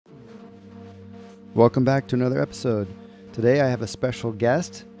Welcome back to another episode. Today I have a special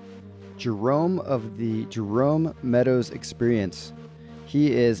guest, Jerome of the Jerome Meadows Experience.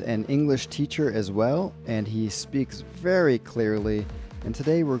 He is an English teacher as well, and he speaks very clearly. And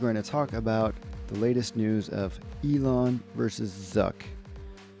today we're going to talk about the latest news of Elon versus Zuck.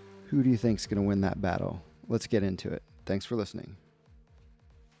 Who do you think is going to win that battle? Let's get into it. Thanks for listening.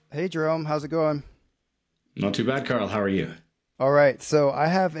 Hey Jerome, how's it going? Not too bad, Carl. How are you? All right, so I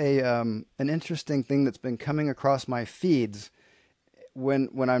have an interesting thing that's been coming across my feeds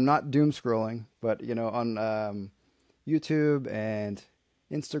when I'm not doom scrolling, but on YouTube and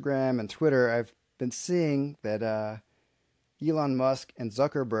Instagram and Twitter, I've been seeing that Elon Musk and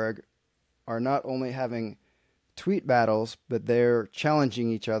Zuckerberg are not only having tweet battles, but they're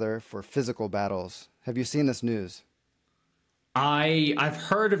challenging each other for physical battles. Have you seen this news? I've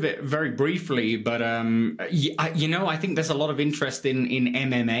heard of it very briefly, but I think there's a lot of interest in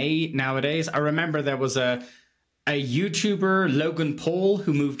MMA nowadays. I remember there was a YouTuber, Logan Paul,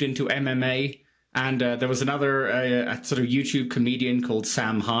 who moved into MMA, and there was another a sort of YouTube comedian called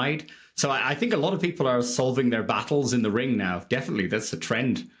Sam Hyde. So I think a lot of people are solving their battles in the ring now. Definitely, that's a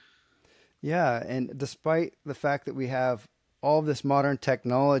trend. Yeah, and despite the fact that we have all of this modern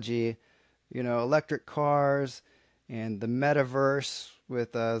technology, electric cars and the metaverse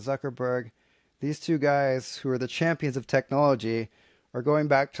with Zuckerberg, these two guys who are the champions of technology are going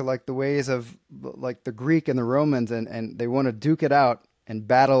back to like the ways of like the Greek and the Romans, and they want to duke it out and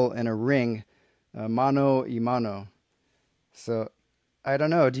battle in a ring, mano y mano. So I don't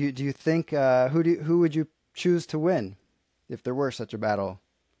know. Do you think who would you choose to win if there were such a battle?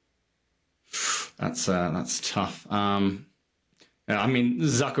 That's tough. I mean,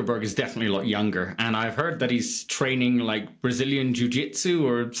 Zuckerberg is definitely a lot younger, and I've heard that he's training like Brazilian jiu-jitsu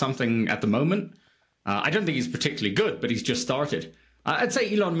or something at the moment. I don't think he's particularly good, but he's just started. I'd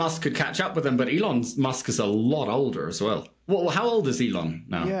say Elon Musk could catch up with him, but Elon Musk is a lot older as well. Well, how old is Elon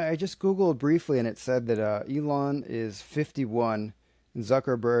now? Yeah, I just Googled briefly, and it said that Elon is 51, and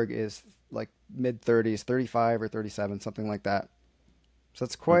Zuckerberg is like mid-30s, 35 or 37, something like that. So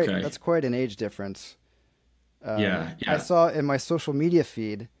that's quite an age difference. Yeah. I saw in my social media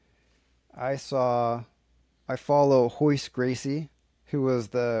feed, I follow Royce Gracie, who was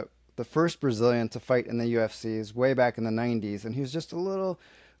the first Brazilian to fight in the UFCs way back in the 90s. And he was just a little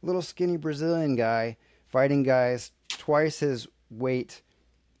skinny Brazilian guy fighting guys twice his weight.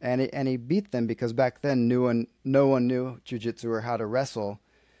 And he beat them because back then no one knew jiu-jitsu or how to wrestle.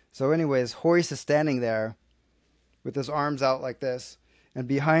 So anyways, Royce is standing there with his arms out like this. And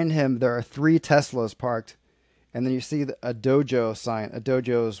behind him, there are 3 Teslas parked. And then you see a dojo sign. A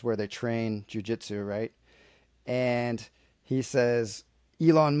dojo is where they train jiu-jitsu, right? And he says,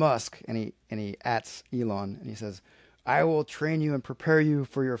 Elon Musk, and he ats Elon, and he says, I will train you and prepare you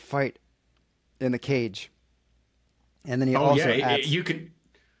for your fight in the cage. And then he also ats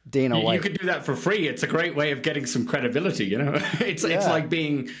Dana White. You could do that for free. It's a great way of getting some credibility, It's like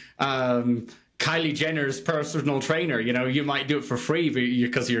being Kylie Jenner's personal trainer. You might do it for free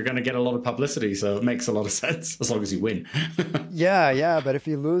because you're going to get a lot of publicity. So it makes a lot of sense as long as you win. Yeah. But if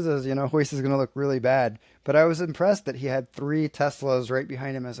he loses, Royce is going to look really bad. But I was impressed that he had 3 Teslas right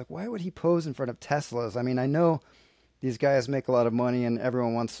behind him. I was like, why would he pose in front of Teslas? I mean, I know these guys make a lot of money and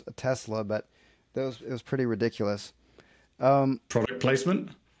everyone wants a Tesla, but it was pretty ridiculous. Product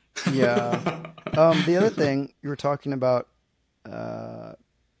placement? Yeah. The other thing you were talking about,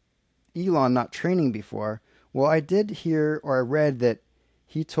 Elon not training before. Well, I did hear or I read that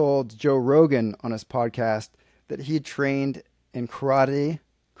he told Joe Rogan on his podcast that he trained in karate,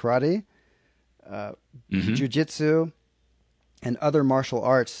 jiu-jitsu, and other martial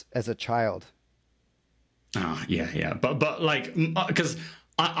arts as a child. Oh, yeah. But like, because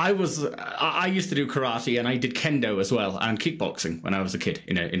I used to do karate and I did kendo as well and kickboxing when I was a kid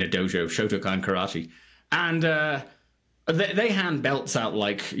in a dojo, Shotokan karate. And, they hand belts out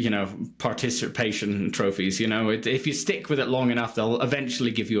like, participation trophies, If you stick with it long enough, they'll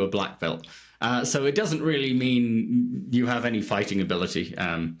eventually give you a black belt. So it doesn't really mean you have any fighting ability.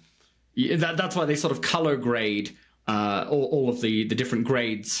 That's why they sort of color grade all of the different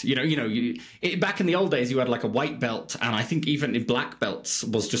grades. Back in the old days, you had like a white belt, and I think even in black belts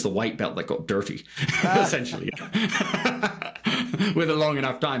was just a white belt that got dirty, essentially. With a long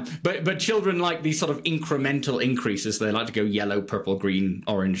enough time. But children like these sort of incremental increases. They like to go yellow, purple, green,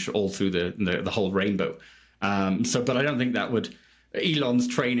 orange, all through the whole rainbow. But I don't think that would... Elon's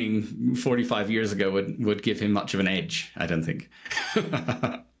training 45 years ago would give him much of an edge, I don't think.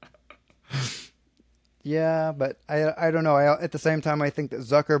 Yeah, but I don't know. At the same time, I think that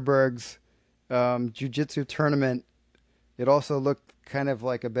Zuckerberg's jiu-jitsu tournament, it also looked kind of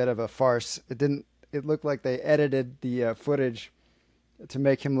like a bit of a farce. It didn't... it looked like they edited the footage to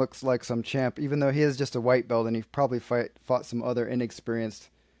make him look like some champ, even though he is just a white belt and he probably fought some other inexperienced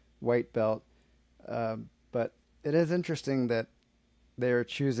white belt. But it is interesting that they're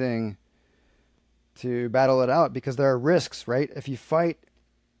choosing to battle it out because there are risks, right? If you fight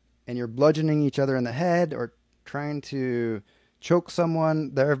and you're bludgeoning each other in the head or trying to choke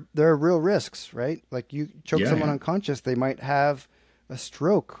someone, there are real risks, right? Like you choke someone unconscious, they might have a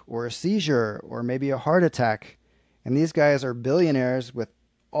stroke or a seizure or maybe a heart attack. And these guys are billionaires with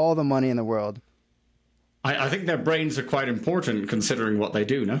all the money in the world. I think their brains are quite important considering what they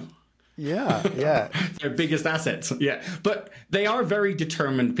do, no? Yeah, yeah. Their biggest assets, yeah. But they are very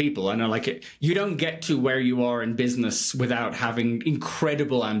determined people. I know, like, you don't get to where you are in business without having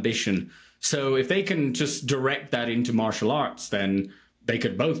incredible ambition. So if they can just direct that into martial arts, then they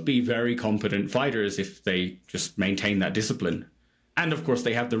could both be very competent fighters if they just maintain that discipline. And of course,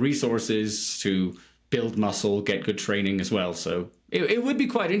 they have the resources to build muscle, get good training as well. So it would be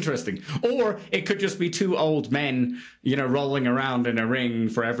quite interesting. Or it could just be two old men, rolling around in a ring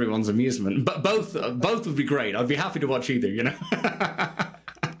for everyone's amusement. But both would be great. I'd be happy to watch either,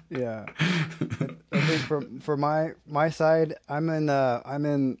 Yeah. I think for my side, I'm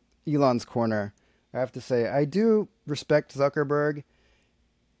in Elon's corner. I have to say, I do respect Zuckerberg.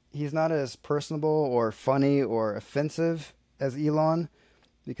 He's not as personable or funny or offensive as Elon,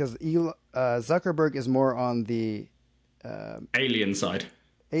 because Zuckerberg is more on the alien side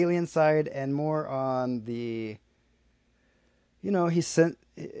and more on the, he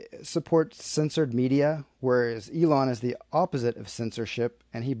supports censored media, whereas Elon is the opposite of censorship,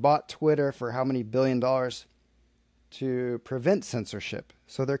 and he bought Twitter for how many $1 billion to prevent censorship.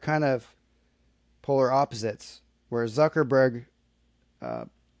 So they're kind of polar opposites, whereas Zuckerberg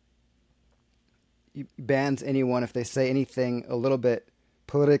bans anyone if they say anything a little bit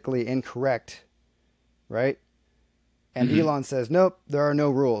politically incorrect, right? And Elon says, nope, there are no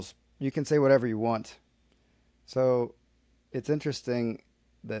rules. You can say whatever you want. So it's interesting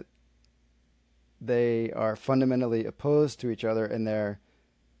that they are fundamentally opposed to each other in their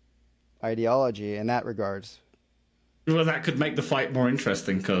ideology in that regards. Well, that could make the fight more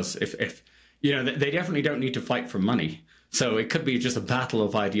interesting, because if they definitely don't need to fight for money. So it could be just a battle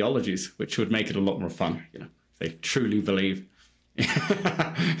of ideologies, which would make it a lot more fun, if they truly believe.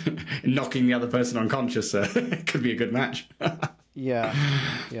 Knocking the other person unconscious could be a good match. Yeah.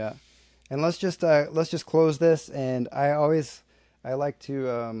 And let's just close this. And I like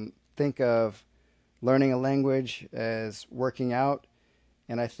to think of learning a language as working out,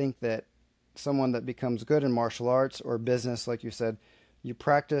 and I think that someone that becomes good in martial arts or business, like you said, you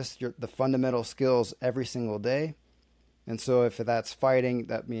practice the fundamental skills every single day. And so if that's fighting,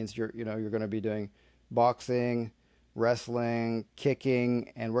 that means you're going to be doing boxing, wrestling,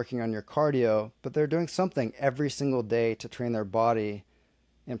 kicking, and working on your cardio, but they're doing something every single day to train their body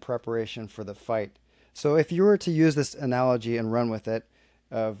in preparation for the fight. So if you were to use this analogy and run with it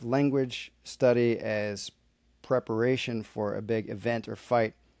of language study as preparation for a big event or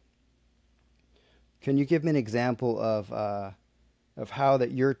fight, can you give me an example of how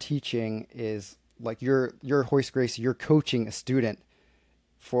that your teaching is like your Hoist Gracie, you're coaching a student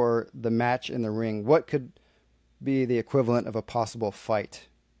for the match in the ring? What could be the equivalent of a possible fight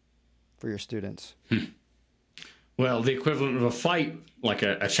for your students? Well, the equivalent of a fight, like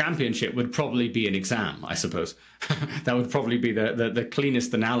a championship, would probably be an exam, I suppose. That would probably be the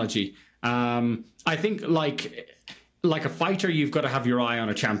cleanest analogy. I think like a fighter, you've got to have your eye on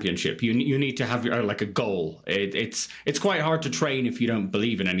a championship. You need to have like a goal. It's quite hard to train if you don't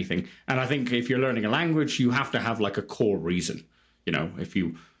believe in anything. And I think if you're learning a language, you have to have like a core reason. If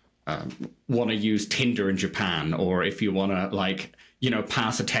you want to use Tinder in Japan, or if you want to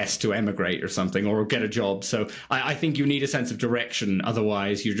pass a test to emigrate or something, or get a job. So I think you need a sense of direction.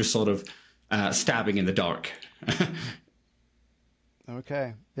 Otherwise, you're just sort of stabbing in the dark.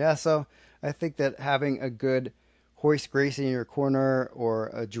 Okay. Yeah. So I think that having a good Hoist Gracie in your corner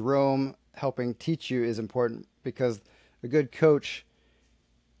or a Jerome helping teach you is important, because a good coach,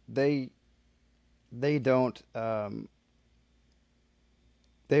 they don't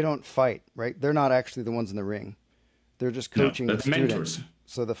fight, right? They're not actually the ones in the ring. They're just coaching the students. Mentors.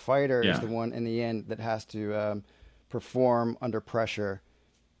 So the fighter is the one in the end that has to perform under pressure.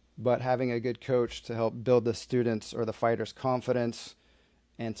 But having a good coach to help build the students or the fighters' confidence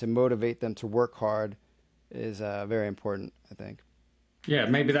and to motivate them to work hard is very important, I think. Yeah,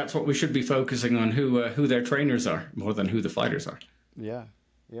 maybe that's what we should be focusing on, who their trainers are more than who the fighters are. Yeah.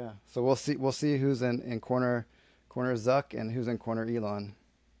 So we'll see who's in corner Zuck and who's in corner Elon.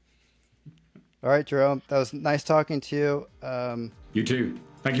 All right, Jerome, that was nice talking to you. You too.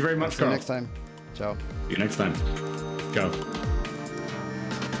 Thank you very much, See you Carl. next time. Ciao. See you next time. Ciao.